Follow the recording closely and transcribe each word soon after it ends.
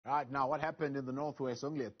Right, now what happened in the Northwest,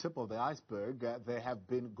 only a tip of the iceberg. There have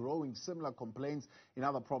been growing similar complaints in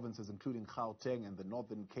other provinces, including Gauteng and the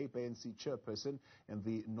Northern Cape. ANC chairperson in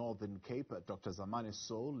the Northern Cape, Dr. Zamani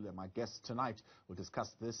Saul, my guest tonight, will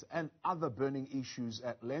discuss this and other burning issues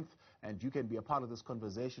at length. And you can be a part of this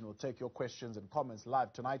conversation. We'll take your questions and comments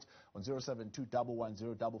live tonight on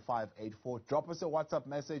 072-110-5584. Drop us a WhatsApp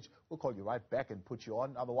message. We'll call you right back and put you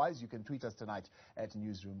on. Otherwise, you can tweet us tonight at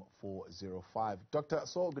Newzroom 405. Dr.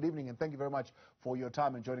 Saul, good evening, and thank you very much for your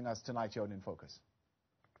time and joining us tonight here on In Focus.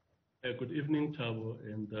 Good evening, Thabo,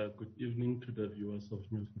 and good evening to the viewers of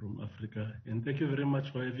Newzroom Afrika. And thank you very much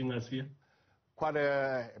for having us here. Quite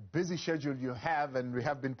a busy schedule you have, and we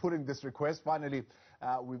have been putting this request. Finally,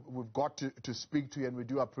 we've got to speak to you, and we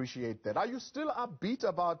do appreciate that. Are you still upbeat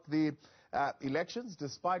about the elections,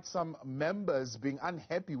 despite some members being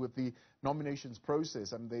unhappy with the nominations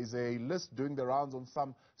process? And there's a list doing the rounds on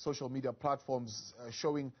some social media platforms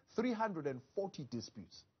showing 340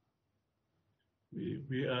 disputes.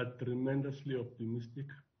 We are tremendously optimistic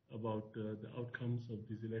about the outcomes of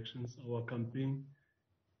these elections. Our campaign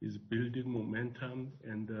is building momentum,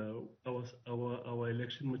 and our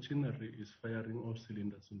election machinery is firing all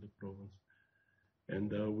cylinders in the province.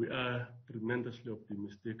 And we are tremendously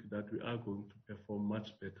optimistic that we are going to perform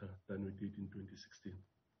much better than we did in 2016.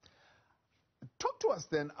 Talk to us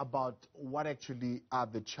then about what actually are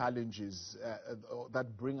the challenges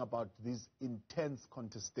that bring about these intense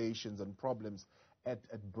contestations and problems at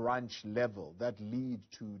branch level that lead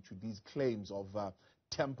to these claims of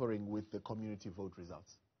tampering with the community vote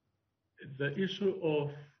results. The issue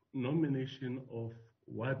of nomination of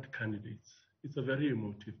ward candidates is a very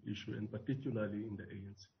emotive issue, and particularly in the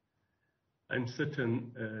ANC. I'm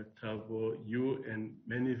certain, Thabo, you and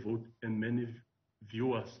many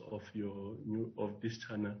viewers of this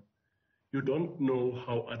channel, you don't know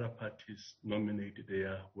how other parties nominate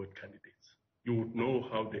their ward candidates. You would know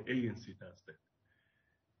how the ANC does that.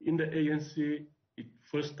 In the ANC, it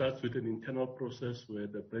first starts with an internal process where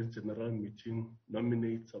the President General Meeting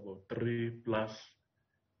nominates about 3+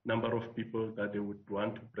 number of people that they would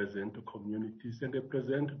want to present to communities, and they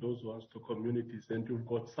present those ones to communities, and you've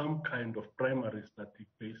got some kind of primaries that take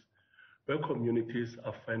place where communities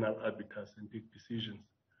are final arbiters and take decisions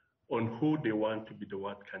on who they want to be the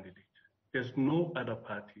ward candidate. There's no other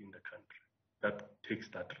party in the country that takes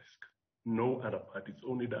that risk. No other party. It's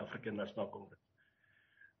only the African National Congress.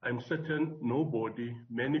 I'm certain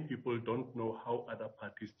many people don't know how other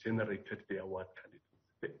parties generated their ward candidates.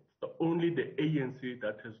 It's only the ANC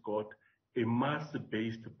that has got a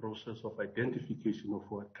mass-based process of identification of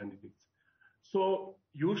ward candidates. So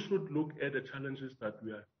you should look at the challenges that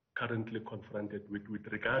we are currently confronted with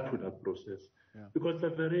regard to that process, because it's a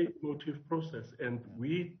very emotive process, and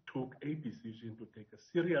we took a decision to take a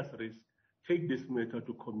serious risk, take this matter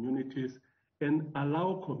to communities, and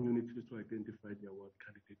allow communities to identify their ward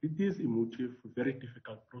candidate. It is emotive, very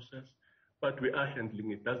difficult process, but we are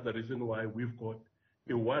handling it. That's the reason why we've got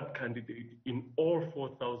a ward candidate in all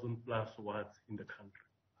 4,000+ wards in the country.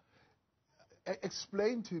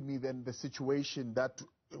 Explain to me then the situation that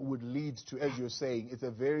would lead to, as you're saying, it's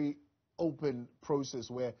a very open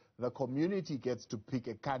process where the community gets to pick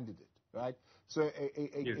a candidate, right? So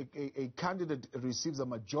a candidate receives a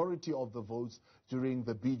majority of the votes during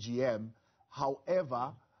the BGM.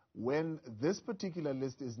 However, when this particular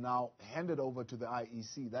list is now handed over to the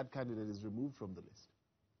IEC, that candidate is removed from the list.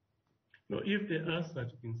 No, if there are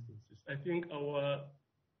such instances, I think our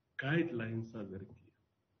guidelines are very clear.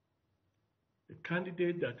 The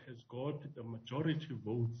candidate that has got the majority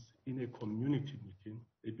votes in a community meeting,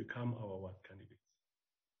 they become our ward candidates.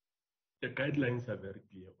 The guidelines are very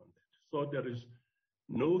clear on that. So there is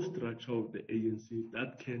no structure of the ANC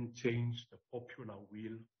that can change the popular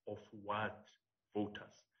will of ward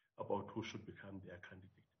voters about who should become their candidate.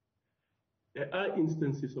 There are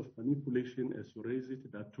instances of manipulation, as you raise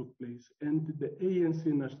it, that took place, and the ANC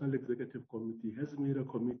National Executive Committee has made a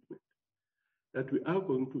commitment that we are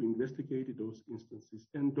going to investigate those instances,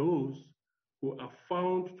 and those who are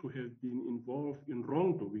found to have been involved in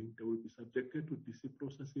wrongdoing, they will be subjected to DC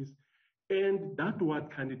processes, and that ward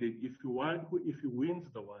candidate, if he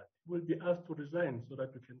wins the ward, will be asked to resign so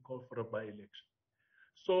that we can call for a by-election.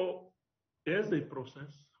 So there's a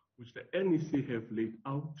process which the NEC have laid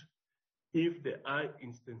out if there are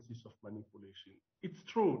instances of manipulation. It's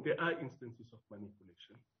true, there are instances of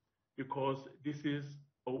manipulation, because this is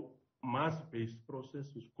a mass-based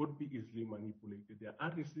process which could be easily manipulated. There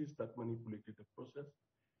are RECs that manipulated the process.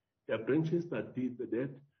 There are branches that did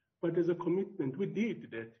that. But as a commitment, we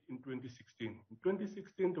did that in 2016. In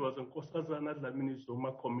 2016, there was a Nkosazana Dlamini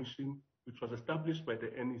Zuma commission, which was established by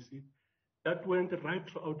the NEC, that went right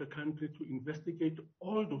throughout the country to investigate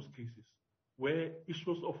all those cases where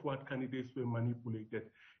issues of what candidates were manipulated.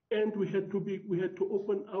 And we had to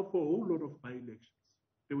open up for a whole lot of by-elections.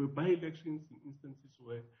 There were by-elections in instances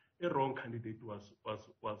where a wrong candidate was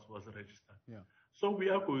registered. Yeah. So we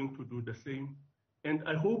are going to do the same. And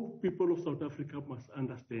I hope people of South Africa must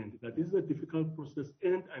understand that this is a difficult process,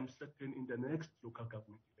 and I'm certain in the next local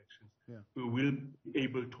government elections, we will be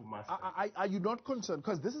able to master it. Are you not concerned?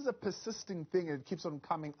 Because this is a persisting thing and it keeps on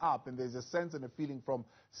coming up, and there's a sense and a feeling from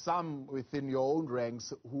some within your own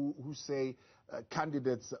ranks who say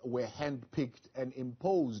candidates were handpicked and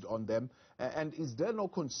imposed on them. And is there no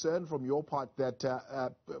concern from your part that,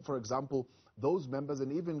 for example, those members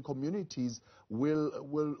and even communities will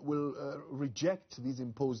reject these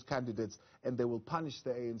imposed candidates and they will punish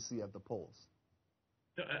the ANC at the polls?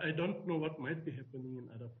 I don't know what might be happening in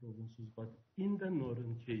other provinces, but in the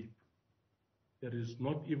Northern Cape, there is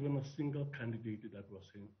not even a single candidate that was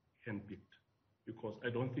handpicked, because I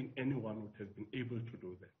don't think anyone would have been able to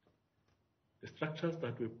do that. The structures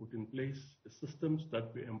that were put in place, the systems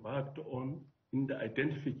that we embarked on in the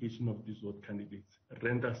identification of these candidates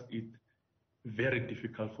renders it very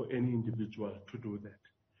difficult for any individual to do that.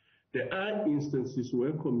 There are instances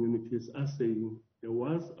where communities are saying there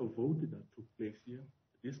was a vote that took place here.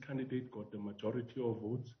 This candidate got the majority of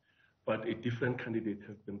votes, but a different candidate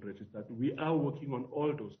has been registered. We are working on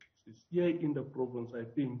all those cases. Here in the province, I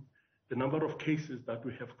think the number of cases that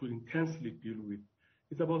we have to intensely deal with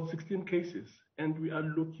is about 16 cases, and we are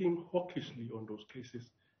looking hawkishly on those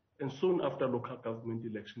cases. And soon after local government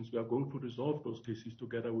elections, we are going to resolve those cases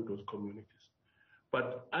together with those communities.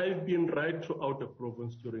 But I've been right throughout the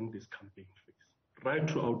province during this campaign phase. Right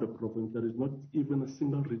throughout the province, there is not even a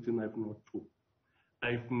single region I've not to.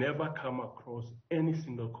 I've never come across any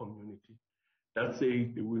single community that say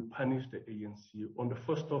they will punish the ANC on the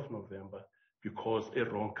 1st of November because a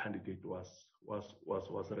wrong candidate was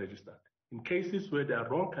registered. In cases where there are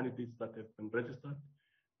wrong candidates that have been registered,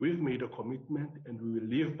 we've made a commitment, and we will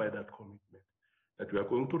live by that commitment, that we are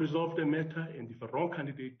going to resolve the matter, and if a wrong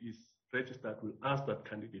candidate is registered, we'll ask that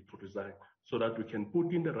candidate to resign so that we can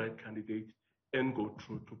put in the right candidate and go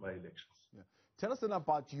through to by-elections. Yeah. Tell us then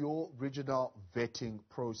about your regional vetting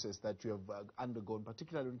process that you have undergone,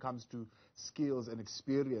 particularly when it comes to skills and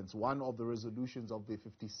experience. One of the resolutions of the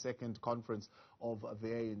 52nd conference of the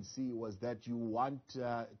ANC was that you want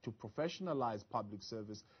to professionalize public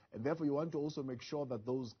service, and therefore you want to also make sure that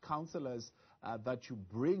those councillors that you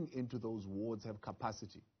bring into those wards have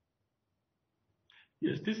capacity.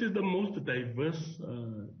 Yes, this is the most diverse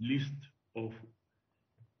list of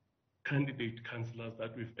candidate councillors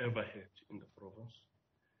that we've ever had in the province.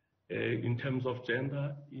 In terms of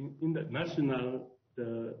gender, in the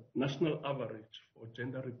national average for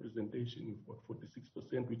gender representation, we've got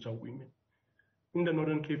 46%, which are women. In the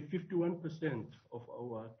Northern Cape, 51% of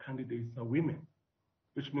our candidates are women,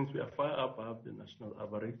 which means we are far above the national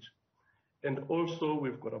average. And also,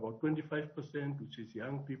 we've got about 25%, which is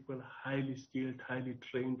young people, highly skilled, highly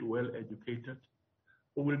trained, well-educated,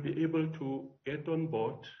 who will be able to get on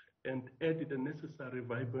board and add the necessary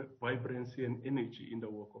vibrancy and energy in the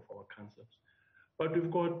work of our councils. But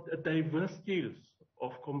we've got diverse skills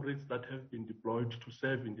of comrades that have been deployed to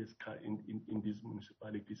serve in these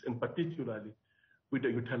municipalities, and particularly with the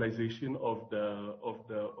utilization of the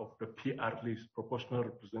PR list, proportional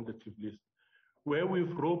representative list, where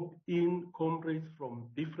we've roped in comrades from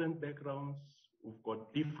different backgrounds. We've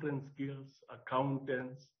got different skills,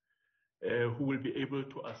 accountants, who will be able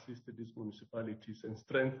to assist these municipalities and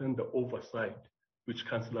strengthen the oversight which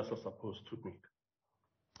councillors are supposed to make.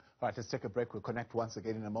 All right, let's take a break. We'll connect once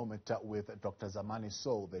again in a moment with Dr. Zamani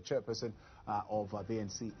Saul, the chairperson of the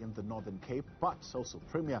ANC in the Northern Cape, but also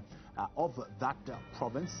premier of that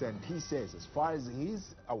province. And he says, as far as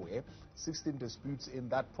he's aware, 16 disputes in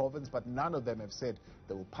that province, but none of them have said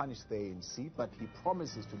they will punish the ANC, but he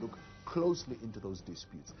promises to look closely into those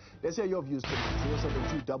disputes. Let's hear your views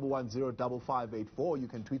tonight. 072-110-5584. You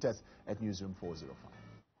can tweet us at Newzroom 405.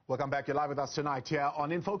 Welcome back. You're live with us tonight here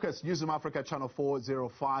on In Focus, Newzroom Afrika, channel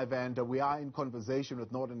 405, and we are in conversation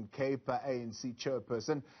with Northern Cape ANC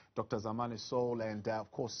chairperson, Dr. Zamani Saul, and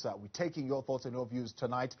of course, we're taking your thoughts and your views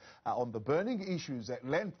tonight on the burning issues at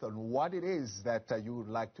length on what it is that you would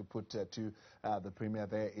like to put to the Premier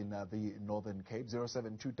there in the Northern Cape.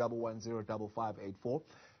 072-110-5584.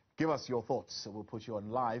 Give us your thoughts. We'll put you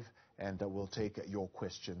on live and we'll take your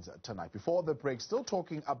questions tonight. Before the break, still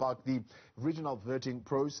talking about the regional vetting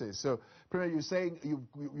process. So, Premier, you're saying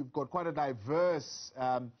you've got quite a diverse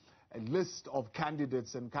list of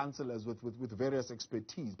candidates and councillors with various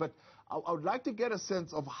expertise. But I would like to get a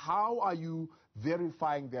sense of how are you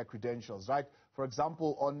verifying their credentials, right? For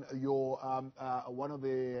example, on your one of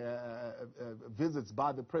the visits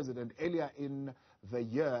by the president earlier in the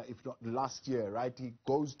year, if not last year, right? He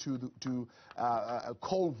goes to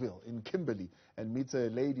Colville in Kimberley and meets a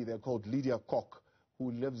lady there called Lydia Koch,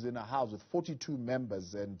 who lives in a house with 42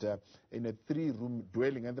 members and in a 3-room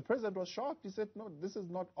dwelling. And the president was shocked. He said, no, this is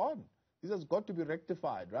not on. This has got to be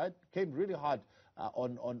rectified, right? Came really hard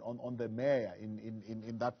on the mayor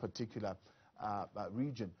in that particular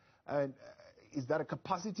region. And is that a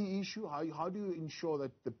capacity issue? How do you ensure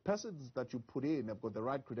that the persons that you put in have got the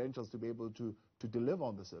right credentials to be able to deliver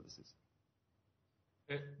on the services?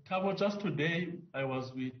 Thabo, just today I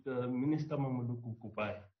was with Minister Mamuluku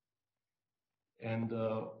Kupai. And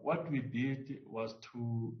what we did was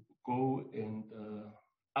to go and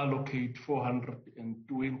allocate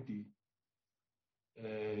 420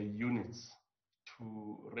 units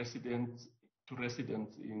to residents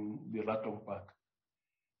in the Ratong Park.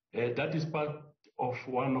 That is part of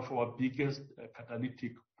one of our biggest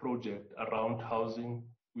catalytic project around housing,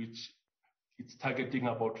 which it's targeting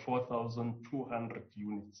about 4,200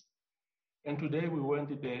 units. And today we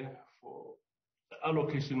went there for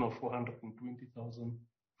allocation of 420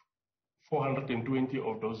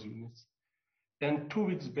 of those units. And 2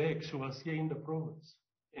 weeks back, she was here in the province,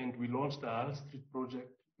 and we launched the Hull Street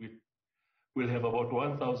project. We'll have about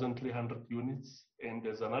 1,300 units, and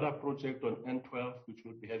there's another project on N12 which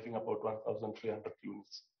will be having about 1,300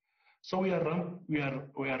 units. So we are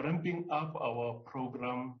ramping up our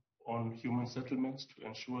program on human settlements to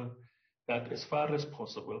ensure that as far as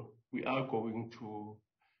possible, we are going to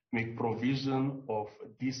make provision of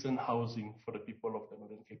decent housing for the people of the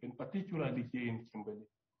Northern Cape, and particularly here in Kimberley,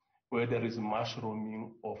 where there is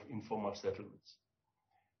mushrooming of informal settlements.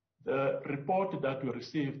 The report that we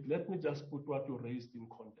received, let me just put what you raised in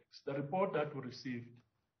context. The report that we received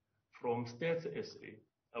from Stats SA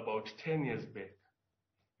about 10 years back,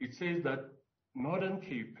 it says that Northern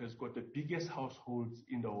Cape has got the biggest households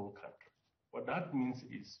in the whole country. What that means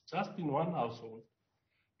is, just in one household,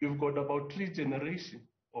 you've got about 3 generations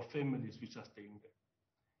of families which are staying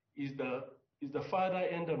there. Is the father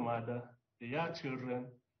and the mother, their children,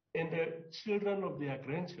 and the children of their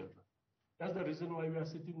grandchildren. That's the reason why we are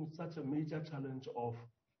sitting with such a major challenge of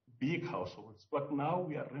big households. But now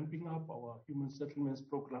we are ramping up our human settlements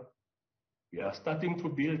program. We are starting to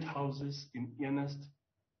build houses in earnest,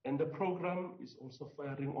 and the program is also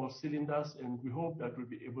firing all cylinders, and we hope that we'll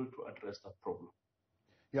be able to address that problem.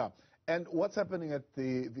 Yeah, and what's happening at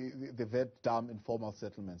the Vet Dam informal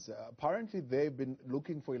settlements? Apparently they've been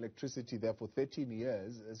looking for electricity there for 13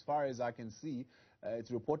 years. As far as I can see,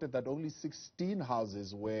 it's reported that only 16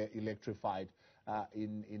 houses were electrified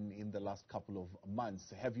in the last couple of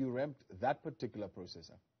months. Have you ramped that particular process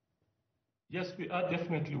up? Yes, we are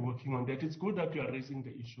definitely working on that. It's good that you are raising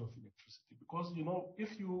the issue of electricity because, you know,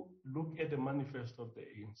 if you look at the manifesto of the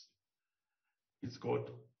ANC, it's got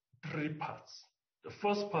 3 parts. The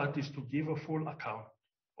first part is to give a full account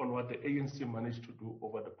on what the ANC managed to do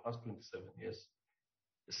over the past 27 years.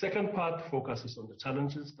 The second part focuses on the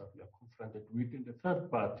challenges that we are confronted with, and the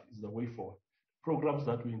third part is the way forward, programs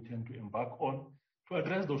that we intend to embark on to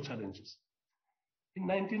address those challenges. In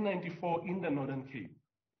 1994, in the Northern Cape,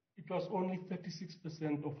 it was only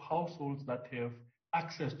 36% of households that have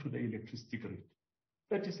access to the electricity grid.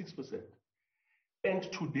 36%. And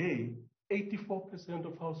today, 84%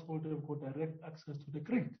 of households have got direct access to the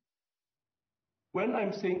grid. When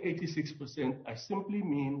I'm saying 86%, I simply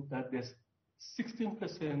mean that there's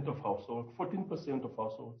 16% of households, 14% of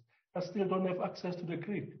households that still don't have access to the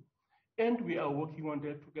grid. And we are working on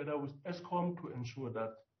that together with Eskom to ensure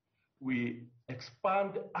that we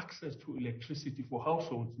expand access to electricity for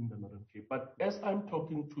households in the Northern Cape. But as I'm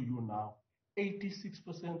talking to you now,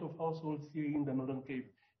 86% of households here in the Northern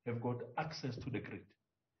Cape have got access to the grid,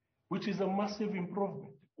 which is a massive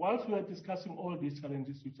improvement. Whilst we are discussing all these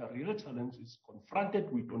challenges, which are real challenges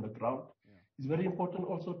confronted with on the ground, it's very important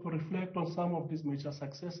also to reflect on some of these major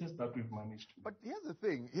successes that we've managed to. But here's the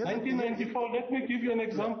thing. 1994, let me give you an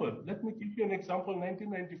example. Let me give you an example.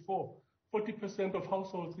 1994, 40% of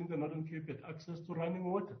households in the Northern Cape had access to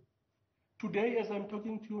running water. Today, as I'm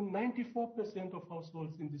talking to you, 94% of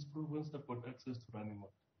households in this province have got access to running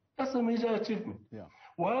water. That's a major achievement. Yeah.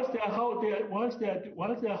 Whilst there are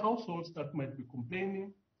households that might be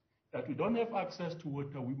complaining that we don't have access to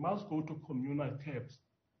water, we must go to communal taps.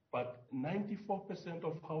 But 94%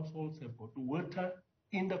 of households have got water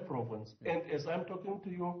in the province. Yeah. And as I'm talking to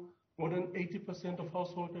you, more than 80% of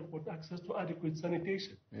households have got access to adequate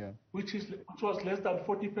sanitation, which was less than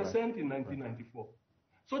 40% in 1994.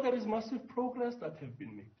 So there is massive progress that have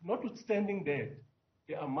been made. Notwithstanding that,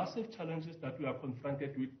 there are massive challenges that we are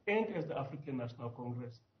confronted with, and as the African National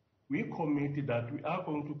Congress, we committed that we are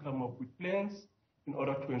going to come up with plans in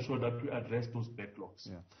order to ensure that we address those backlogs.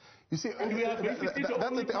 Yeah. You see, and we are basically the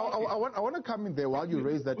only party. I want to come in there while you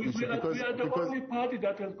raise that issue. We are the only party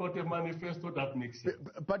that has got a manifesto that makes sense.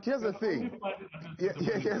 But here's the thing.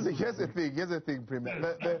 Here's the thing,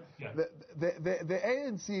 Premier. The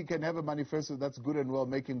ANC can have a manifesto that's good and well,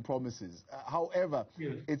 making promises. However,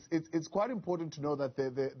 it's quite important to know that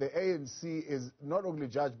the ANC is not only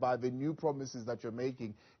judged by the new promises that you're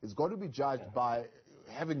making, it's got to be judged by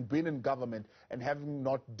having been in government and having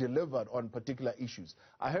not delivered on particular issues.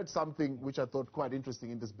 I heard something which I thought quite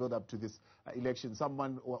interesting in this build-up to this election.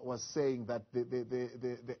 Someone was saying that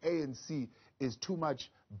the ANC is too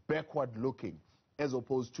much backward-looking as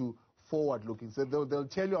opposed to forward-looking. So they'll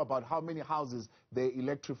tell you about how many houses they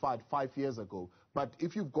electrified 5 years ago. But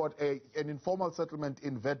if you've got an informal settlement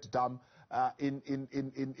in Vetdam,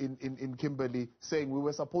 in Kimberley, saying we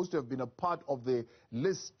were supposed to have been a part of the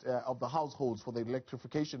list of the households for the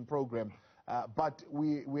electrification program, but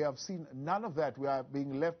we have seen none of that. We are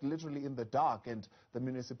being left literally in the dark, and the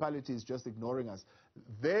municipality is just ignoring us.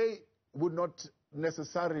 They would not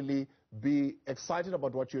necessarily be excited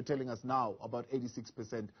about what you're telling us now, about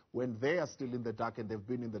 86%, when they are still in the dark, and they've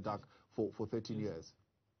been in the dark for 13 years.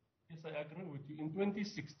 Yes, I agree with you. In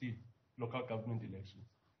 2016 local government elections,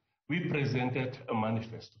 we presented a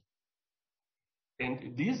manifesto.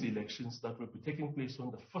 And these elections that will be taking place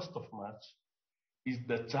on the 1st of March is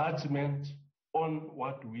the judgment on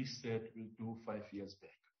what we said we'll do 5 years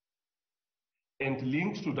back. And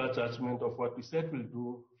linked to that judgment of what we said we'll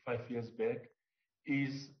do 5 years back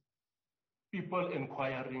is people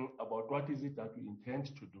inquiring about what is it that we intend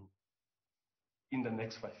to do in the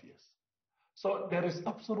next 5 years. So there is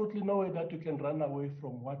absolutely no way that you can run away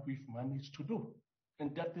from what we've managed to do.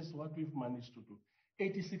 And that is what we've managed to do.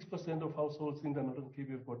 86% of households in the Northern Cape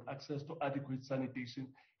have got access to adequate sanitation.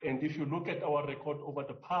 And if you look at our record over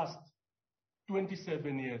the past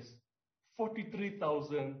 27 years,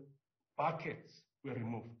 43,000 buckets were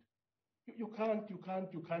removed. You can't be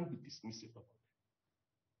dismissive about it.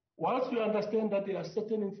 Whilst we understand that there are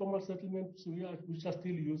certain informal settlements which are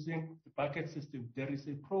still using the bucket system, there is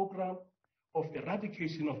a program of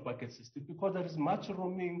eradication of bucket system because there is much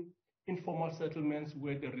roaming informal settlements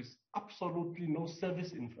where there is absolutely no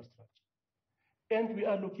service infrastructure. And we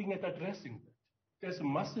are looking at addressing that. There's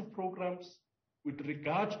massive programs with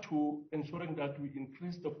regard to ensuring that we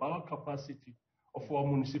increase the power capacity of our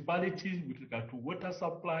municipalities with regard to water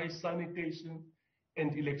supply, sanitation,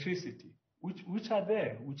 and electricity, which are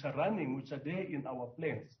there, which are running, which are there in our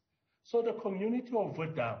plans. So the community of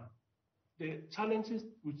Vetdam, the challenges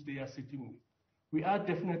which they are sitting with, we are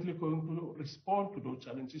definitely going to respond to those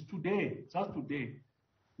challenges. Today, just today,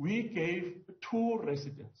 we gave two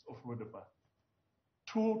residents of Roodepan,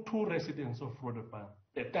 two residents of Roodepan,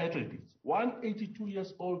 the title deeds. One 82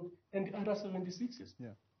 years old and the other 76 years. Yeah.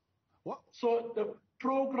 What? So the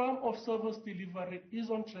program of service delivery is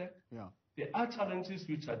on track. Yeah. There are challenges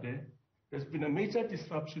which are there. There's been a major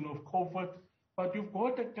disruption of COVID, but you've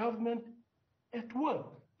got a government at work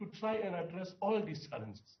to try and address all these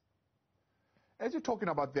challenges. As you're talking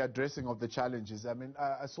about the addressing of the challenges, I mean,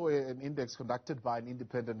 I saw an index conducted by an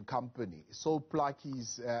independent company, Saul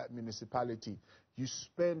Plaatje's municipality. You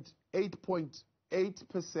spent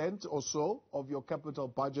 8.8% or so of your capital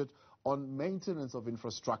budget on maintenance of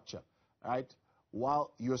infrastructure, right?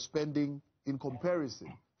 While you're spending, in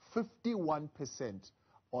comparison, 51%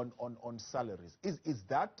 on salaries. Is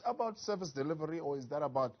that about service delivery, or is that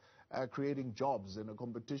about creating jobs and a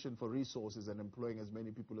competition for resources and employing as many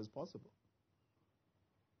people as possible?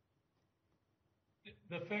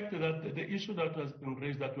 The fact that the issue that has been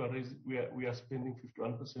raised, that we are spending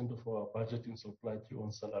 51% of our budget in supply chain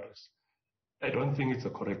on salaries. I don't think it's a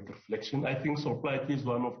correct reflection. I think supply chain is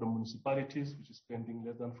one of the municipalities which is spending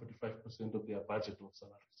less than 45% of their budget on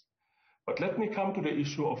salaries. But let me come to the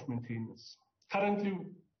issue of maintenance. Currently,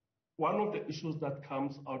 one of the issues that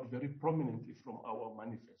comes out very prominently from our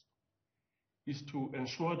manifesto is to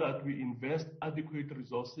ensure that we invest adequate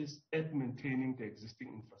resources at maintaining the existing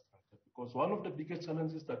infrastructure. Because one of the biggest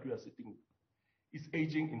challenges that we are sitting with is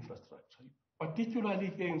aging infrastructure,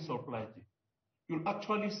 particularly here in supply chain. You'll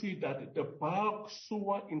actually see that the bulk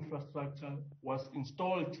sewer infrastructure was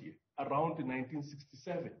installed here around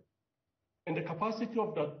 1967. And the capacity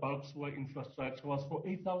of that bulk sewer infrastructure was for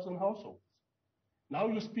 8,000 households. Now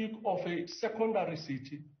you speak of a secondary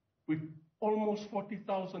city with almost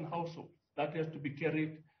 40,000 households that has to be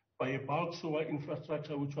carried by a bulk sewer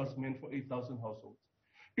infrastructure which was meant for 8,000 households.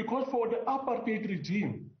 Because for the apartheid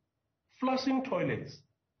regime, flushing toilets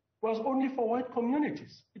was only for white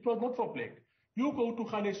communities. It was not for black. You go to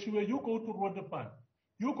Galeshewe, you go to Rodepan,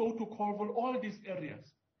 you go to Cornwall, all these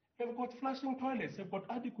areas have got flushing toilets, have got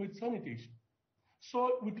adequate sanitation.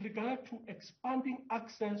 So with regard to expanding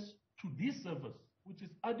access to this service, which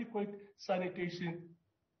is adequate sanitation,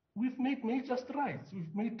 we've made major strides.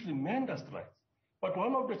 We've made tremendous strides. But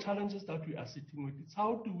one of the challenges that we are sitting with is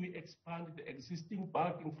how do we expand the existing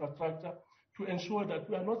bulk infrastructure to ensure that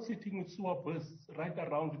we are not sitting with sewer bursts right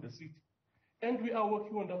around the city. And we are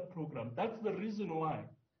working on that program. That's the reason why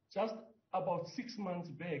just about 6 months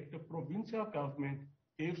back, the provincial government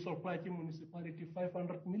gave Solplaatje municipality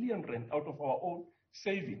 500 million rand out of our own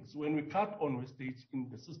savings when we cut on wastage in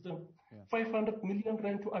the system, 500 million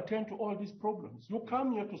rand to attend to all these problems. You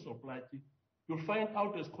come here to Solplaatje, you'll find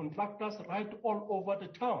out there's contractors right all over the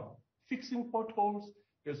town, fixing potholes.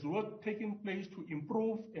 There's work taking place to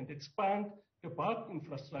improve and expand the bulk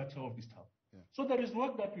infrastructure of this town. So there is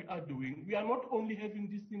work that we are doing. We are not only having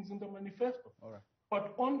these things in the manifesto,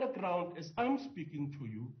 but on the ground, as I'm speaking to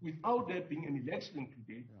you, without there being an election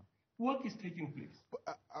today, work is taking place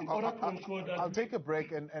in order to ensure that... I'll take a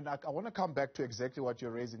break, and I want to come back to exactly what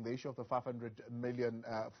you're raising, the issue of the 500 million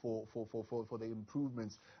for the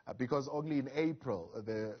improvements, because only in April,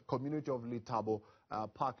 the community of Letabo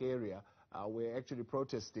Park area we're actually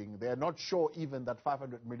protesting. They're not sure even that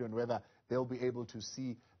 500 million, whether they'll be able to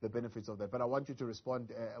see the benefits of that. But I want you to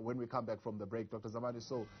respond when we come back from the break. Dr. Zamani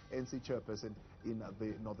Saul, ANC chairperson in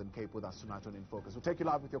the Northern Cape, with us tonight on In Focus. We'll take you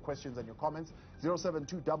live with your questions and your comments.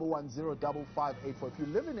 072-110-5584. If you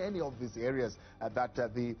live in any of these areas that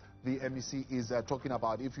the MEC is talking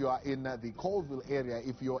about, if you are in the Colville area,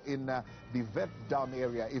 if you're in the Vetdown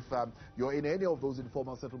area, if you're in any of those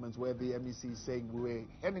informal settlements where the MEC is saying we're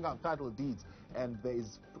handing out title deeds and there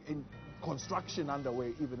is construction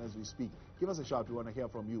underway even as we speak, give us a shout. We want to hear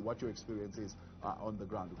from you what your experience is on the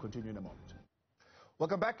ground. We'll continue in a moment.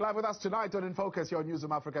 Welcome back. Live with us tonight on In Focus here on Newzroom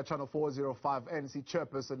Afrika, Channel 405, ANC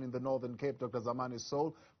chairperson in the Northern Cape, Dr. Zamani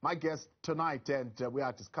Saul, my guest tonight, and we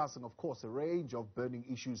are discussing, of course, a range of burning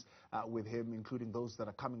issues with him, including those that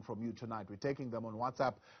are coming from you tonight. We're taking them on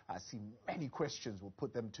WhatsApp. I see many questions. We'll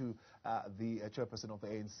put them to the chairperson of the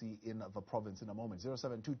ANC in the province in a moment.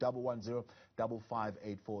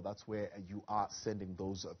 072-110-5584. That's where you are sending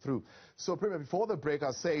those through. So, Premier, before the break, I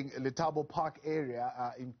was saying Letabo Park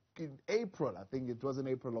area in April, I think it was in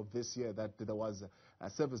April of this year, that there was a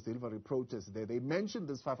service delivery protest there. They mentioned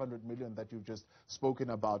this 500 million that you've just spoken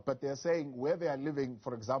about, but they're saying where they are living,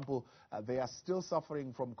 for example, they are still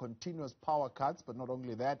suffering from continuous power cuts, but not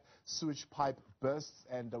only that, sewage pipe bursts,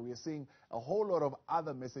 and we are seeing a whole lot of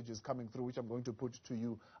other messages coming through, which I'm going to put to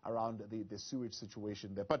you around the sewage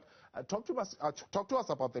situation there. But talk to us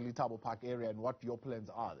about the Letabo Park area and what your plans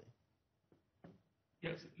are there.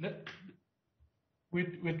 Yes,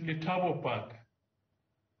 with Letabo Park,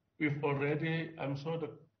 we've already, I'm sure the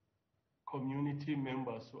community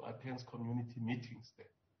members who attend community meetings there,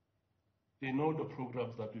 they know the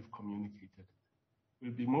programs that we've communicated.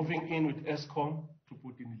 We'll be moving in with ESCOM to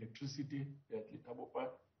put in electricity at Letabo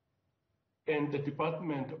Park. And the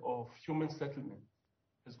Department of Human Settlement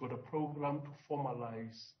has got a program to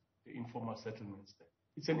formalize the informal settlements there.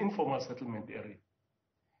 It's an informal settlement area.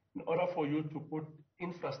 In order for you to put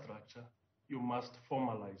infrastructure, you must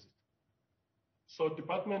formalize it. So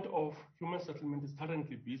Department of Human Settlement is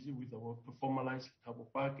currently busy with the work to formalize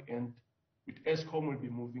Letabo Park, and with ESCOM will be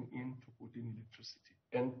moving in to put in electricity.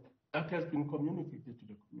 And that has been communicated to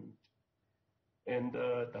the community. And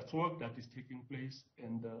that's work that is taking place,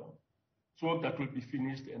 and it's work that will be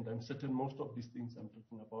finished, and I'm certain most of these things I'm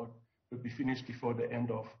talking about will be finished before the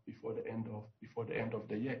end of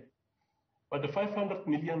the year. But the 500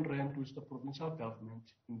 million rand which the provincial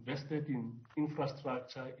government invested in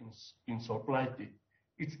infrastructure in Solplaatje,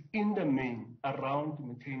 it's in the main around the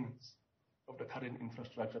maintenance of the current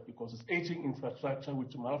infrastructure, because it's aging infrastructure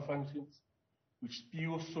which malfunctions, which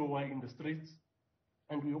spews sewer in the streets,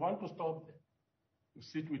 and we want to stop that. You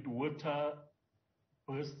sit with water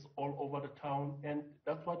bursts all over the town, and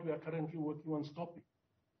that's what we are currently working on stopping.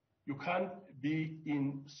 You can't be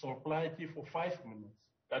in Solplaatje for 5 minutes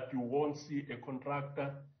that you won't see a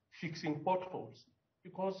contractor fixing potholes,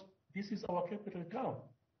 because this is our capital town.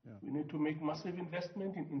 Yeah. We need to make massive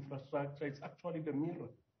investment in infrastructure. It's actually the mirror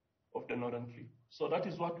of the Northern Cape. So that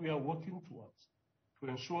is what we are working towards, to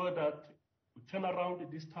ensure that we turn around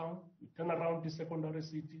this town, we turn around the secondary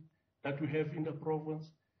city that we have in the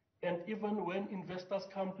province, And even when investors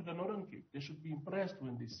come to the Northern Cape, they should be impressed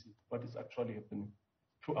when they see what is actually happening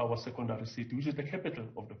to our secondary city, which is the capital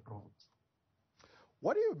of the province.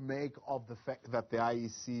 What do you make of the fact that the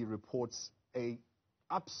IEC reports a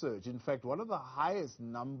upsurge, in fact, one of the highest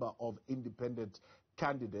number of independent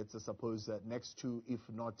candidates, I suppose, next to, if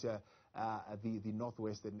not the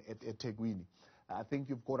Northwest and eThekwini? I think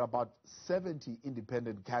you've got about 70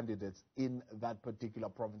 independent candidates in that particular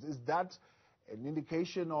province. Is that an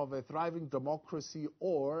indication of a thriving democracy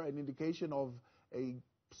or an indication of a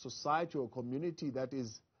society or community that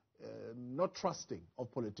is not trusting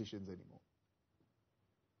of politicians anymore?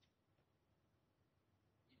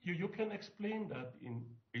 You can explain that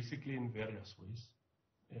basically in various ways.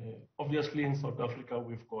 Obviously, in South Africa,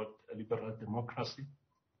 we've got a liberal democracy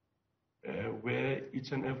where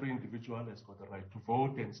each and every individual has got the right to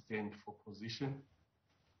vote and stand for position.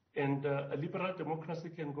 And a liberal democracy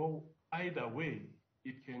can go either way.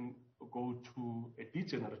 It can go to a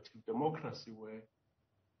degenerative democracy where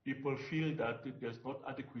people feel that there's not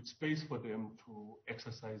adequate space for them to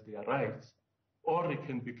exercise their rights. Or it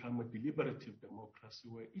can become a deliberative democracy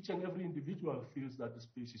where each and every individual feels that the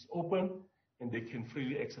space is open and they can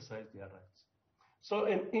freely exercise their rights. So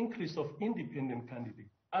an increase of independent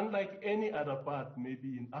candidates, unlike any other part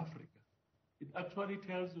maybe in Africa, it actually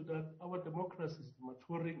tells you that our democracy is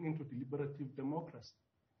maturing into deliberative democracy,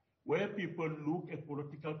 where people look at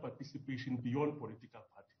political participation beyond political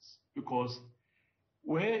parties. Because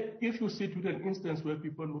if you sit with an instance where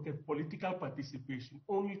people look at political participation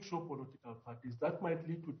only through political parties, that might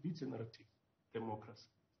lead to degenerative democracy.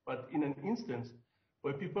 But in an instance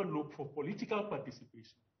where people look for political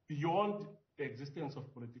participation beyond the existence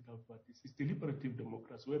of political parties, it's deliberative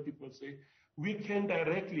democracy, where people say, we can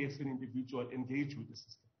directly as an individual engage with the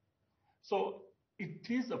system. So it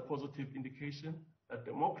is a positive indication that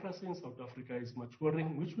democracy in South Africa is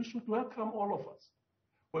maturing, which we should welcome, all of us,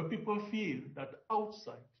 where people feel that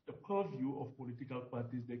outside the purview of political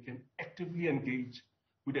parties, they can actively engage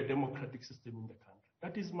with the democratic system in the country.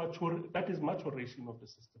 That is maturation of the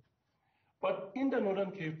system. But in the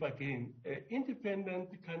Northern Cape, again, independent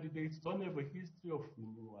candidates don't have a history of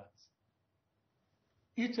winning wards.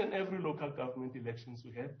 Each and every local government elections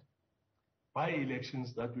we had,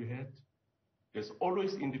 by-elections that we had, there's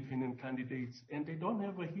always independent candidates, and they don't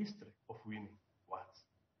have a history of winning wards.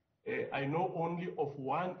 I know only of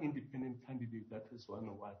one independent candidate that has won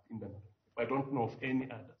a ward in the Northern Cape. I don't know of any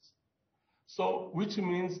others. So, which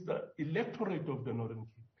means the electorate of the Northern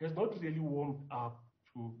Cape has not really warmed up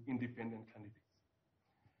to independent candidates.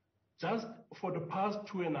 Just for the past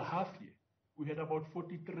 2.5 years, we had about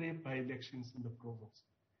 43 by-elections in the province.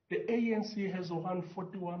 The ANC has won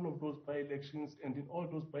 41 of those by-elections, and in all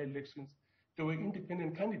those by-elections, there were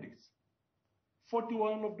independent candidates.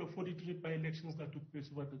 41 of the 43 by-elections that took place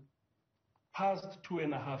over the past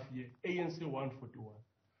 2.5 years, ANC won 41.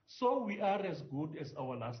 So we are as good as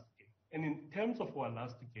our last game. And in terms of our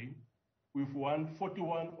last game, we've won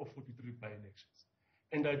 41 of 43 by-elections.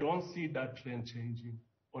 And I don't see that trend changing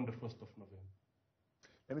on the 1st of November.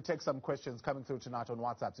 Let me take some questions coming through tonight on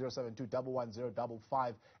WhatsApp,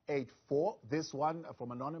 072-110-5584. This one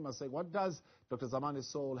from Anonymous saying, what does Dr. Zamani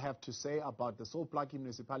Saul have to say about the Saul Plaatje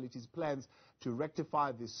municipality's plans to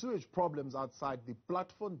rectify the sewage problems outside the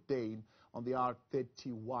Platfontein on the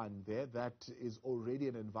R31 there? That is already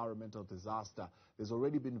an environmental disaster. There's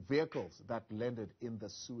already been vehicles that landed in the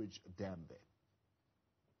sewage dam there.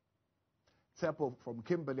 Tsepo from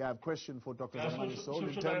Kimberley, I have a question for Dr. Zamani Saul.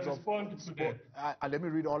 In terms of sport, let me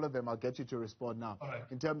read all of them. I'll get you to respond now. Right.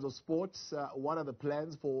 In terms of sports, what are the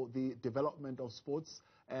plans for the development of sports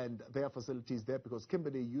and their facilities there? Because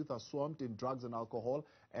Kimberley youth are swamped in drugs and alcohol,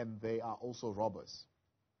 and they are also robbers.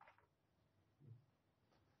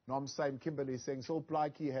 Nomsa Kimberley saying Saul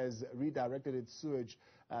Plaatje has redirected its sewage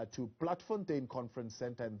to Platfontein Conference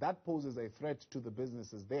Center, and that poses a threat to the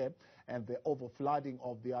businesses there, and the overflooding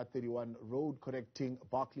of the R31 road connecting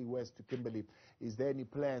Berkeley West to Kimberley. Is there any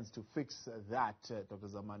plans to fix that, Dr.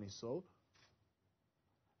 Zamani Saul?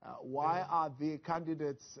 Why are the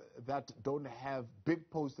candidates that don't have big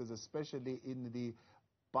posters, especially in the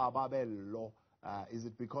Bababello, is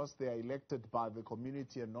it because they are elected by the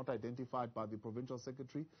community and not identified by the provincial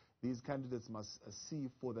secretary? These candidates must see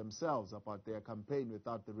for themselves about their campaign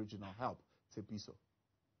without the regional help. Tsepiso.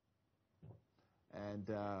 And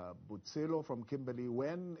Butselo from Kimberley,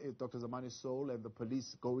 when is Dr. Zamani Saul and the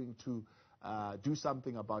police going to do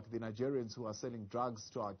something about the Nigerians who are selling drugs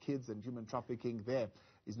to our kids and human trafficking? There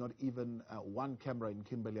is not even one camera in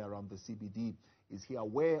Kimberley around the CBD. Is he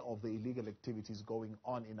aware of the illegal activities going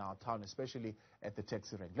on in our town, especially at the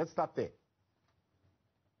taxi rank? Let's start there.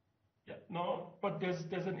 Yeah, no, but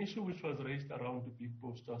there's an issue which was raised around the big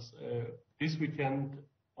posters. This weekend,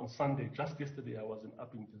 on Sunday, just yesterday, I was in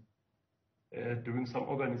Uppington doing some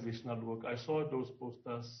organizational work. I saw those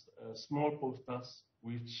posters, small posters,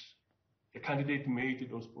 which the candidate made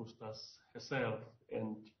those posters herself.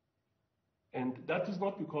 And that is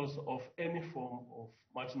not because of any form of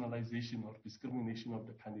marginalization or discrimination of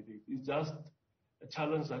the candidate. It's just a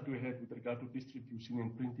challenge that we had with regard to distribution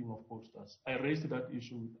and printing of posters. I raised that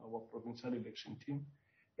issue with our provincial election team,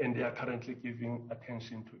 and they are currently giving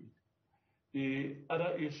attention to it. The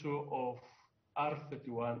other issue of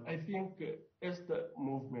R31, I think as the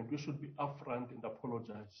movement, we should be upfront and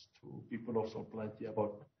apologize to people of Soplati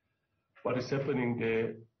about what is happening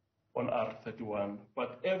there on R31.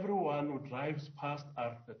 But everyone who drives past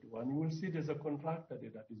R31, you will see there's a contractor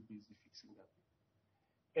there that is busy fixing that.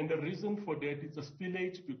 And the reason for that is a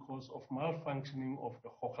spillage because of malfunctioning of the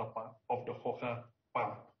Hoka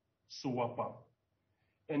pump, sewer pump.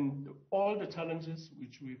 And all the challenges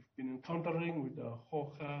which we've been encountering with the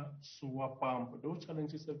Hoka sewer pump, those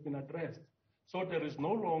challenges have been addressed. So there is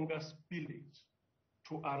no longer spillage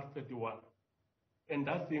to R31. And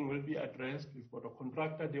that thing will be addressed. We've got a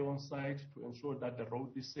contractor there on site to ensure that the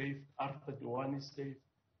road is safe, R31 is safe,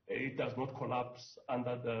 it does not collapse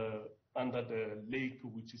under the lake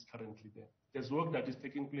which is currently there. There's work that is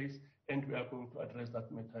taking place, and we are going to address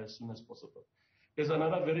that matter as soon as possible. There's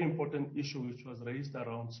another very important issue which was raised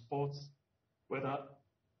around sports, whether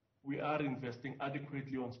we are investing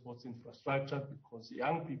adequately on sports infrastructure because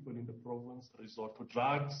young people in the province resort to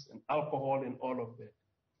drugs and alcohol and all of that.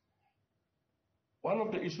 One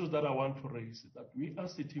of the issues that I want to raise is that we are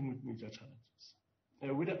sitting with major challenges.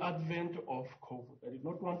 With the advent of COVID, I did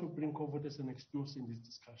not want to bring COVID as an excuse in this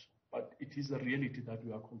discussion, but it is a reality that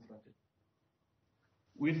we are confronted.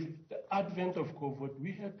 With the advent of COVID,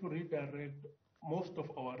 we had to redirect most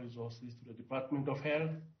of our resources to the Department of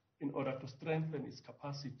Health in order to strengthen its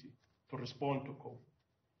capacity to respond to COVID,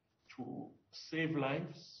 to save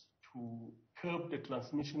lives, to curb the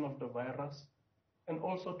transmission of the virus, and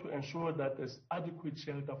also to ensure that there's adequate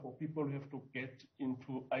shelter for people who have to get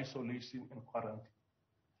into isolation and quarantine.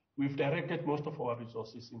 We've directed most of our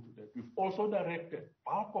resources into that. We've also directed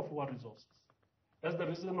bulk of our resources. That's the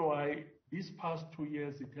reason why these past 2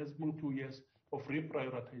 years, it has been 2 years of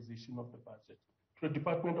reprioritization of the budget to the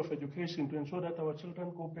Department of Education to ensure that our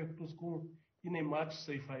children go back to school in a much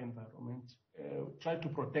safer environment, try to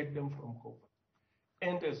protect them from COVID,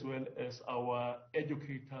 and as well as our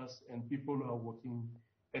educators and people who are working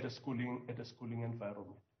at a schooling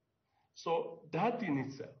environment. So that in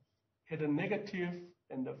itself had a negative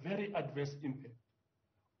and a very adverse impact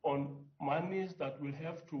on monies that we'll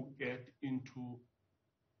have to get into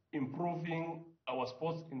improving our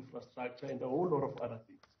sports infrastructure and a whole lot of other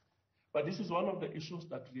things. But this is one of the issues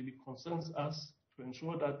that really concerns us, to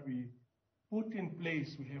ensure that we put in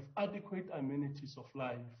place, we have adequate amenities of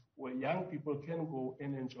life where young people can go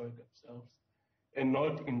and enjoy themselves and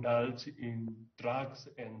not indulge in drugs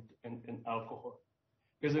and alcohol.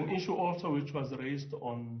 There's an issue also which was raised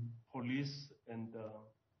on police and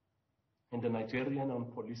the Nigerian,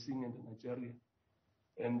 on policing and the Nigerian,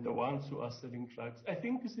 and the ones who are selling drugs. I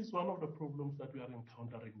think this is one of the problems that we are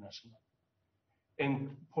encountering nationally.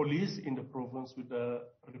 And police in the province, with the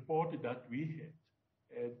report that we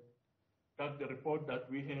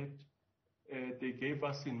had, they gave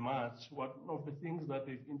us in March, one of the things that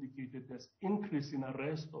they've indicated is increase in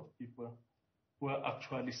arrest of people who are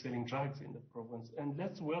actually selling drugs in the province. And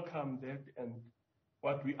let's welcome that. And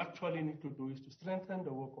what we actually need to do is to strengthen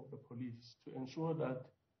the work of the police to ensure that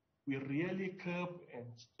we really curb and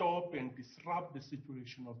stop and disrupt the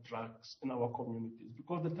situation of drugs in our communities,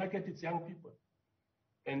 because the target is young people.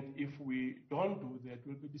 And if we don't do that,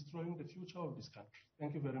 we'll be destroying the future of this country.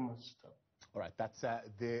 Thank you very much, Tab. All right, that's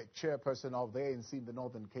the chairperson of the ANC in the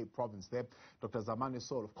Northern Cape province there, Dr. Zamani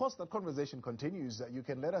Saul. Of course, the conversation continues. You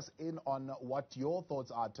can let us in on what your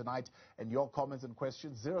thoughts are tonight and your comments and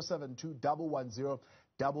questions.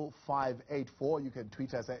 072-110-5584. You can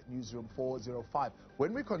tweet us at Newzroom405.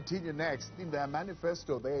 When we continue next, in their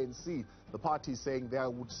manifesto, the ANC, the party is saying they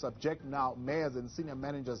would subject now mayors and senior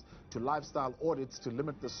managers to lifestyle audits to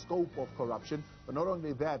limit the scope of corruption. But not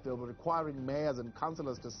only that, they'll be requiring mayors and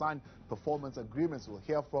councillors to sign performance agreements. We'll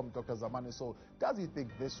hear from Dr. Zamani Saul. Does he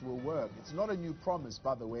think this will work? It's not a new promise,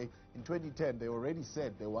 by the way. In 2010, they already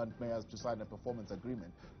said they want mayors to sign a performance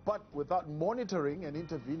agreement. But without monitoring and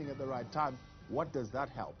intervening at the right time, what does that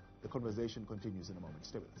help? The conversation continues in a moment.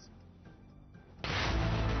 Stay with us.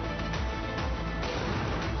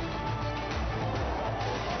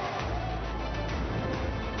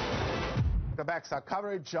 Welcome back. Our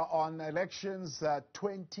coverage on elections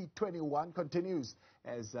 2021 continues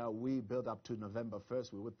as we build up to November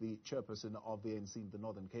 1st. We're with the chairperson of the ANC in the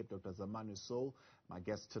Northern Cape, Dr. Zamani Saul, my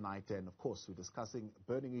guest tonight. And of course, we're discussing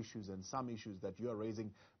burning issues and some issues that you are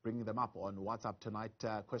raising, bringing them up on WhatsApp tonight.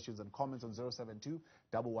 Questions and comments on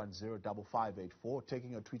 072-110-5584.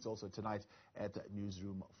 Taking your tweets also tonight at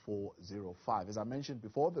Newzroom 405. As I mentioned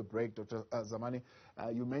before the break, Dr. Zamani,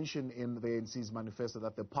 you mentioned in the ANC's manifesto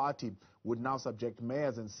that the party would now subject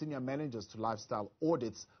mayors and senior managers to lifestyle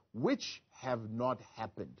audits, which have not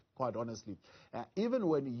happened, quite honestly. Even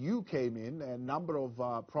when you came in, a number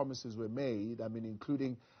of promises were made, I mean,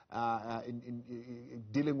 including in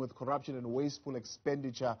dealing with corruption and wasteful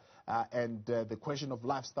expenditure, and the question of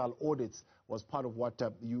lifestyle audits was part of what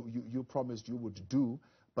you promised you would do.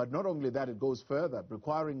 But not only that, it goes further,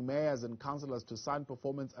 requiring mayors and councillors to sign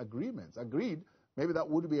performance agreements. Agreed. Maybe that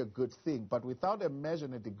would be a good thing, but without a measure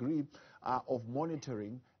and a degree of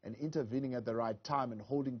monitoring and intervening at the right time and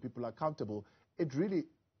holding people accountable, it really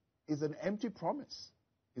is an empty promise,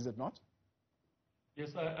 is it not?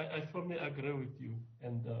 Yes, I firmly agree with you.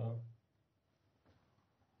 And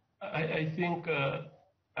I think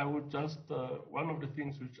I would just, one of the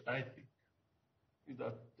things which I think is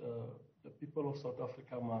that the people of South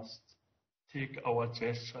Africa must take our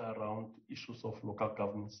gesture around issues of local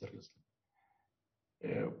government seriously.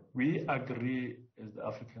 We agree as the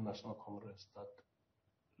African National Congress that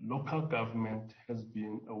local government has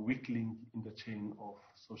been a weak link in the chain of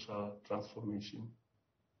social transformation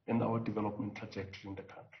and our development trajectory in the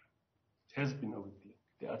country. It has been a weak link.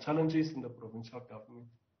 There are challenges in the provincial government,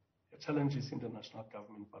 there are challenges in the national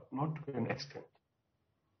government, but not to an extent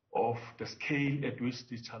of the scale at which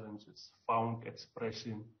these challenges found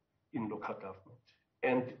expression in local government.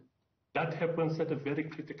 And that happens at a very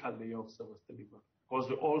critical layer of service delivery. Because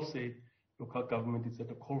we all say local government is at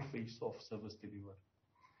the coalface of service delivery.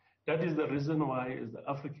 That is the reason why, as the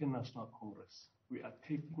African National Congress, we are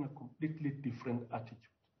taking a completely different attitude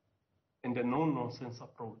and a no-nonsense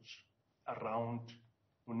approach around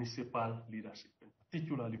municipal leadership, and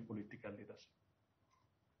particularly political leadership.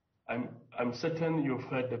 I'm certain you've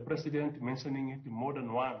heard the President mentioning it more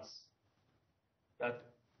than once,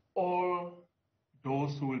 that all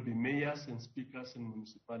those who will be mayors and speakers in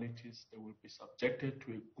municipalities, they will be subjected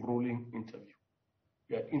to a grueling interview.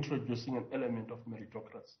 We are introducing an element of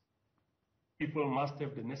meritocracy. People must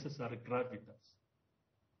have the necessary gravitas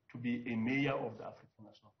to be a mayor of the African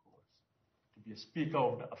National Congress, to be a speaker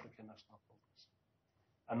of the African National Congress.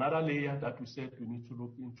 Another layer that we said we need to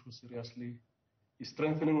look into seriously is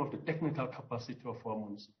strengthening of the technical capacity of our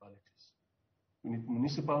municipalities. We need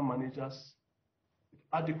municipal managers with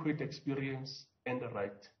adequate experience and the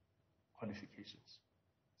right qualifications.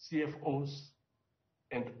 CFOs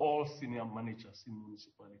and all senior managers in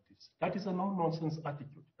municipalities. That is a no-nonsense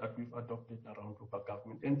attitude that we've adopted around local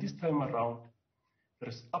government. And this time around, there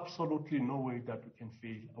is absolutely no way that we can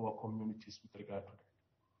fail our communities with regard to that.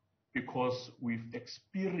 Because we've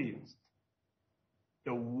experienced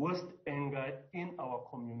the worst anger in our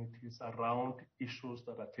communities around issues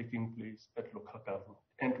that are taking place at local government.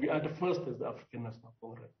 And we are the first as the African National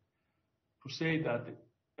Congress to say that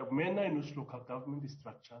the manner in which local government is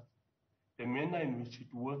structured, the manner in which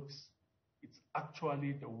it works, it's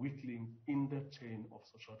actually the weak link in the chain of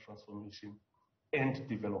social transformation and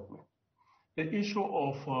development. The issue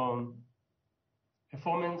of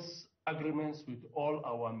performance agreements with all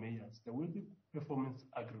our mayors, there will be performance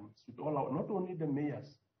agreements with all our, not only the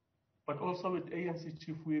mayors, but also with ANC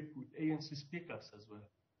Chief Whip, with ANC speakers as well.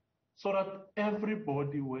 So that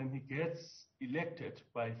everybody, when he gets elected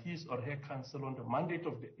by his or her council on the mandate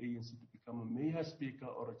of the ANC to become a mayor, speaker,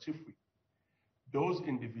 or a chief whip, those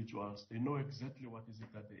individuals, they know exactly what is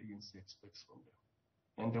it that the ANC expects from them.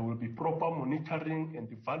 And there will be proper monitoring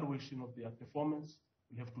and evaluation of their performance.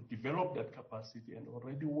 We have to develop that capacity, and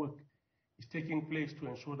already work is taking place to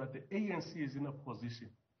ensure that the ANC is in a position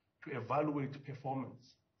to evaluate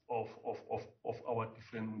performance of our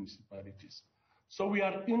different municipalities. So we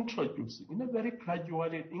are introducing, in a very gradual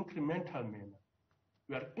and incremental manner,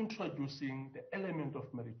 we are introducing the element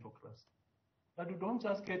of meritocracy. That we don't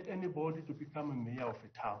just get anybody to become a mayor of a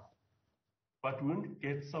town, but we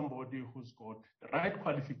get somebody who's got the right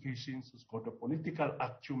qualifications, who's got the political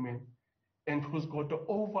acumen, and who's got the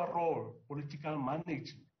overall political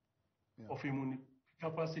management of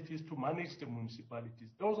capacities to manage the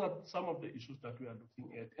municipalities. Those are some of the issues that we are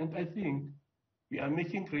looking at. And I think we are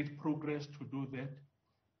making great progress to do that.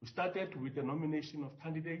 We started with the nomination of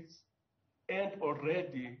candidates, and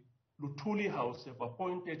already Luthuli House have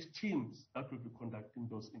appointed teams that will be conducting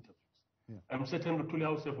those interviews. I'm certain Luthuli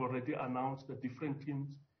House have already announced the different teams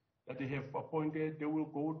that they have appointed, they will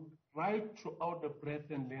go right throughout the breadth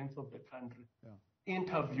and length of the country,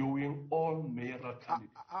 interviewing all mayoral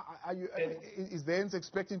candidates. Is the ANC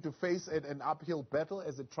expecting to face an uphill battle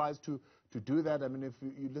as it tries to do that? I mean, if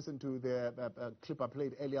you listen to the clip I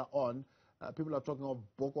played earlier on, people are talking of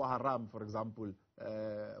Boko Haram, for example,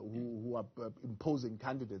 who are imposing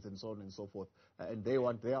candidates and so on and so forth, and they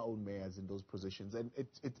want their own mayors in those positions. And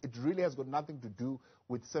it really has got nothing to do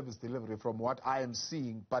with service delivery from what I am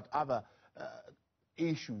seeing, but other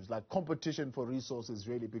issues like competition for resources,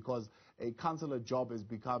 really, because a councillor job has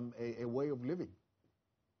become a way of living.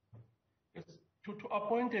 Yes. To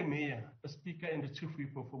appoint a mayor, a speaker, and a chief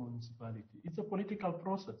whip of a municipality, it's a political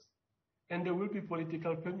process. And there will be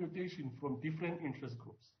political permutation from different interest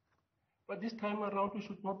groups. But this time around, we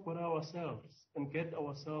should not bother ourselves and get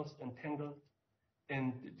ourselves entangled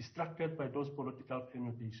and distracted by those political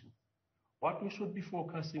permutations. What we should be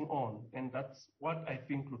focusing on, and that's what I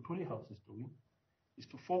think Luthuli House is doing, is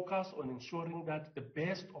to focus on ensuring that the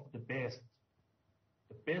best of the best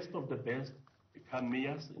become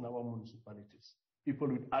mayors in our municipalities. People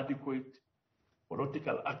with adequate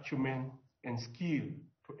political acumen and skill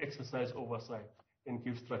to exercise oversight and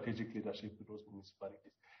give strategic leadership to those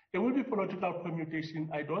municipalities. There will be political permutation.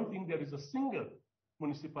 I don't think there is a single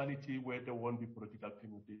municipality where there won't be political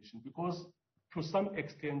permutation, because to some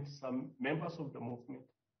extent, some members of the movement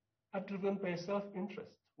are driven by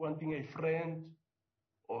self-interest, wanting a friend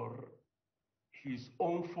or his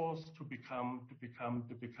own force to become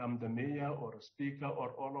the mayor or a speaker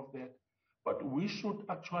or all of that. But we should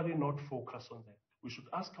actually not focus on that. We should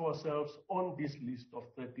ask ourselves, on this list of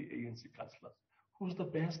 30 ANC councillors, who's the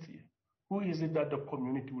best here? Who is it that the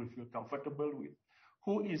community will feel comfortable with?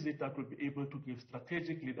 Who is it that will be able to give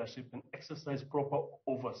strategic leadership and exercise proper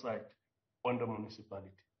oversight on the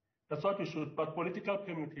municipality? That's what we should. But political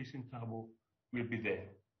permutation, Thabo, will be there.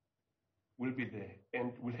 Will be there.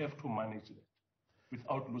 And we'll have to manage that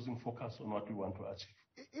without losing focus on what we want to achieve.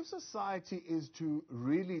 If society is to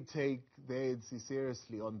really take the ANC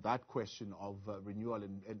seriously on that question of renewal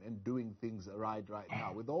and doing things right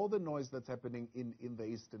now, with all the noise that's happening in the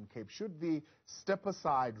Eastern Cape, should the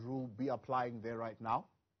step-aside rule be applying there right now?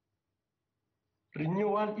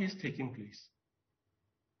 Renewal is taking place.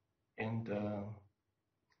 And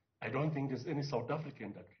I don't think there's any South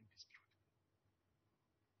African that can dispute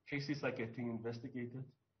it. Cases are getting investigated.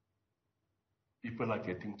 People are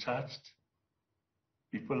getting charged.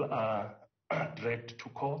 People are dragged to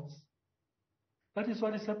courts. That is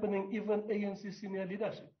what is happening, even ANC senior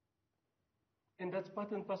leadership. And that's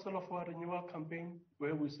part and parcel of our renewal campaign,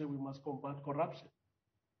 where we say we must combat corruption.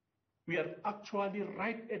 We are actually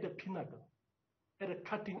right at the pinnacle, at the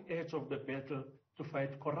cutting edge of the battle to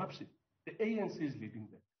fight corruption. The ANC is leading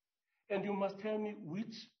that. And you must tell me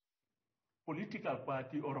which political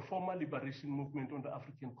party or a former liberation movement on the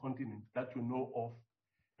African continent that you know of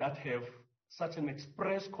that have such an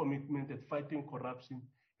express commitment at fighting corruption,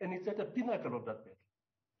 and it's at the pinnacle of that battle.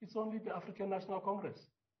 It's only the African National Congress.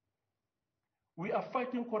 We are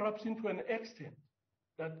fighting corruption to an extent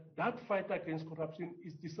that that fight against corruption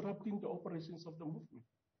is disrupting the operations of the movement.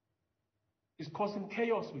 It's causing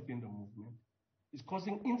chaos within the movement. It's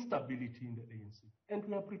causing instability in the ANC. And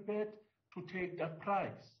we are prepared to take that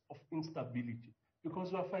price of instability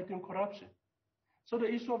because we are fighting corruption. So the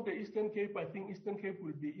issue of the Eastern Cape, I think Eastern Cape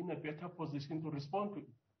will be in a better position to respond to it.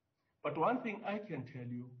 But one thing I can tell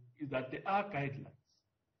you is that there are guidelines.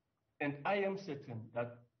 And I am certain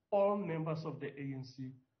that all members of the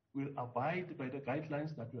ANC will abide by the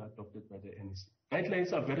guidelines that were adopted by the NEC.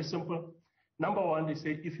 Guidelines are very simple. Number one, they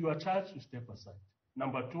say if you are charged, you step aside.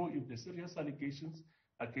 Number two, if there's serious allegations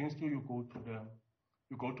against you, you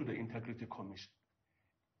go to the Integrity Commission.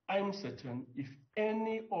 I'm certain if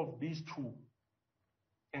any of these two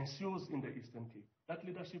ensues in the Eastern Cape, that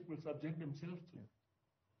leadership will subject themselves to it.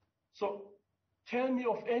 So tell me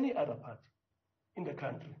of any other party in the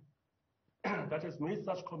country that has made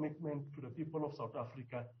such commitment to the people of South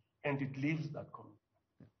Africa and it leaves that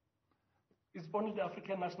commitment. It's only the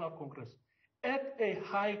African National Congress at a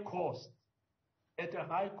high cost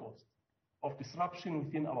of disruption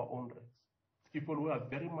within our own ranks. People who are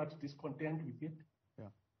very much discontent with it,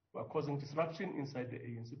 who are causing disruption inside the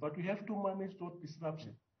ANC. But we have to manage those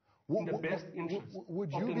disruptions in the best interest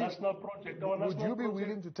of the national project. Would you be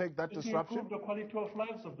willing to take that disruption? To improve the quality of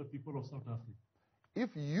lives of the people of South Africa. If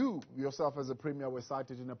you yourself as a premier were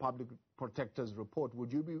cited in a public protector's report,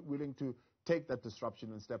 would you be willing to take that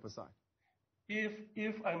disruption and step aside?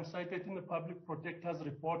 If I'm cited in the public protector's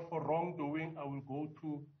report for wrongdoing, I will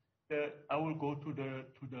go to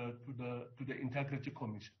the Integrity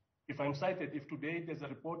Commission. If I'm cited, if today there's a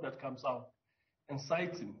report that comes out and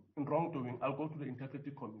cites him in wrongdoing, I'll go to the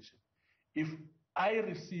Integrity Commission. If I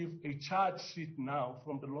receive a charge sheet now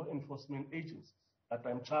from the law enforcement agencies that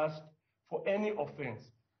I'm charged for any offense,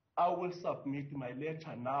 I will submit my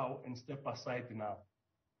letter now and step aside now.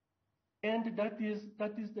 And that is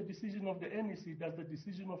the decision of the NEC, that's the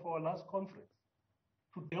decision of our last conference,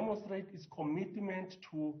 to demonstrate its commitment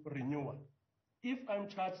to renewal. If I'm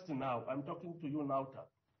charged now, I'm talking to you now,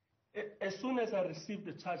 as soon as I receive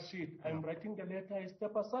the charge sheet, I'm writing the letter, I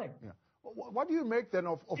step aside. Yeah. What do you make then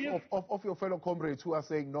of your fellow comrades who are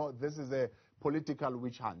saying, no, this is a political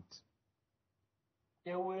witch hunt?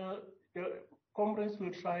 The comrades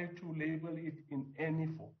will try to label it in any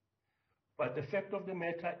form. But the fact of the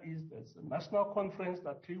matter is there's a national conference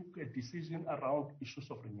that took a decision around issues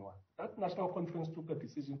of renewal. That national conference took a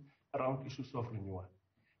decision around issues of renewal.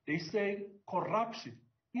 They say corruption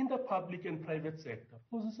in the public and private sector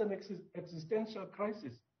poses an existential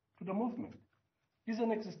crisis to the movement. It's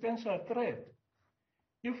an existential threat.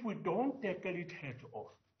 If we don't tackle it head on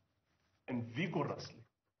and vigorously,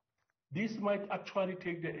 this might actually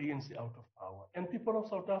take the ANC out of power. And people of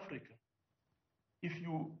South Africa, if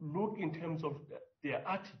you look in terms of their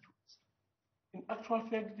attitudes, in actual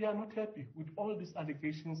fact, they are not happy with all these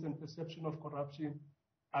allegations and perception of corruption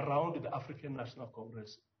around the African National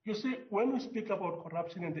Congress. You see, when we speak about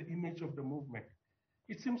corruption and the image of the movement,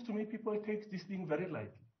 it seems to me people take this thing very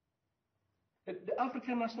lightly. The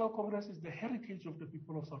African National Congress is the heritage of the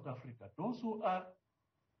people of South Africa, those who are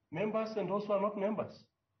members and those who are not members.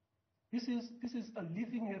 This is a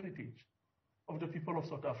living heritage of the people of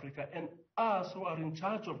South Africa, and us who are in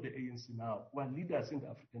charge of the ANC now, who are leaders in the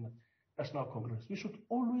African National Congress, we should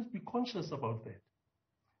always be conscious about that.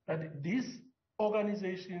 That this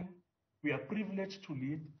organization we are privileged to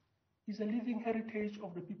lead is a living heritage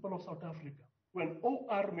of the people of South Africa. When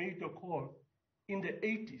OR made a call in the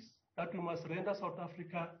 80s that we must render South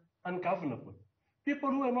Africa ungovernable,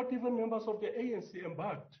 people who were not even members of the ANC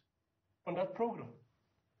embarked on that program.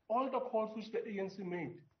 All the calls which the ANC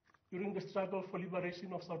made during the struggle for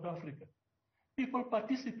liberation of South Africa, people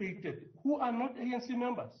participated who are not ANC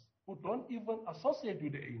members, who don't even associate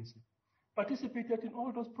with the ANC, participated in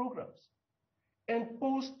all those programs. And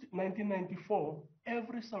post-1994,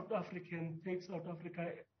 every South African takes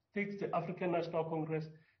the African National Congress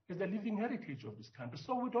as the living heritage of this country.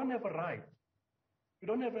 So we don't have a right. We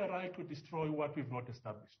don't have a right to destroy what we've not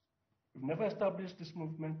established. We've never established this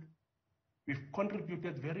movement. We've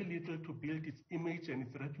contributed very little to build its image and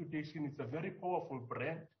its reputation. It's a very powerful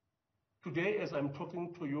brand. Today, as I'm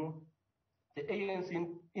talking to you, the ANC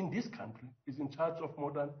in this country is in charge of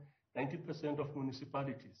more than 90% of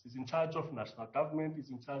municipalities, is in charge of national government, is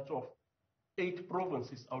in charge of 8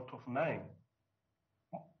 provinces out of 9.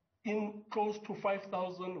 In close to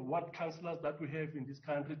 5,000 ward councillors that we have in this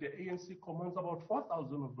country, the ANC commands about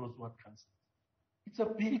 4,000 of those ward councillors. It's a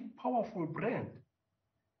big, powerful brand.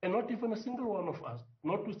 And not even a single one of us,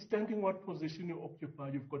 notwithstanding what position you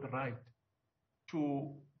occupy, you've got the right to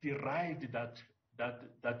deride that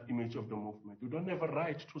image of the movement. You don't have a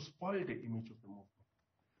right to spoil the image of the movement.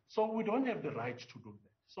 So we don't have the right to do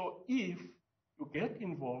that. So if you get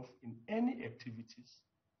involved in any activities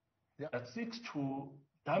that seeks to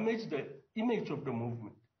damage the image of the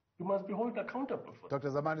movement, you must be held accountable for that.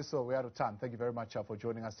 Dr. Zamani Saul, we're out of time. Thank you very much for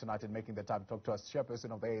joining us tonight and making the time to talk to us.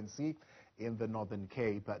 Chairperson of the ANC in the Northern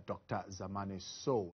Cape, Dr. Zamani Saul.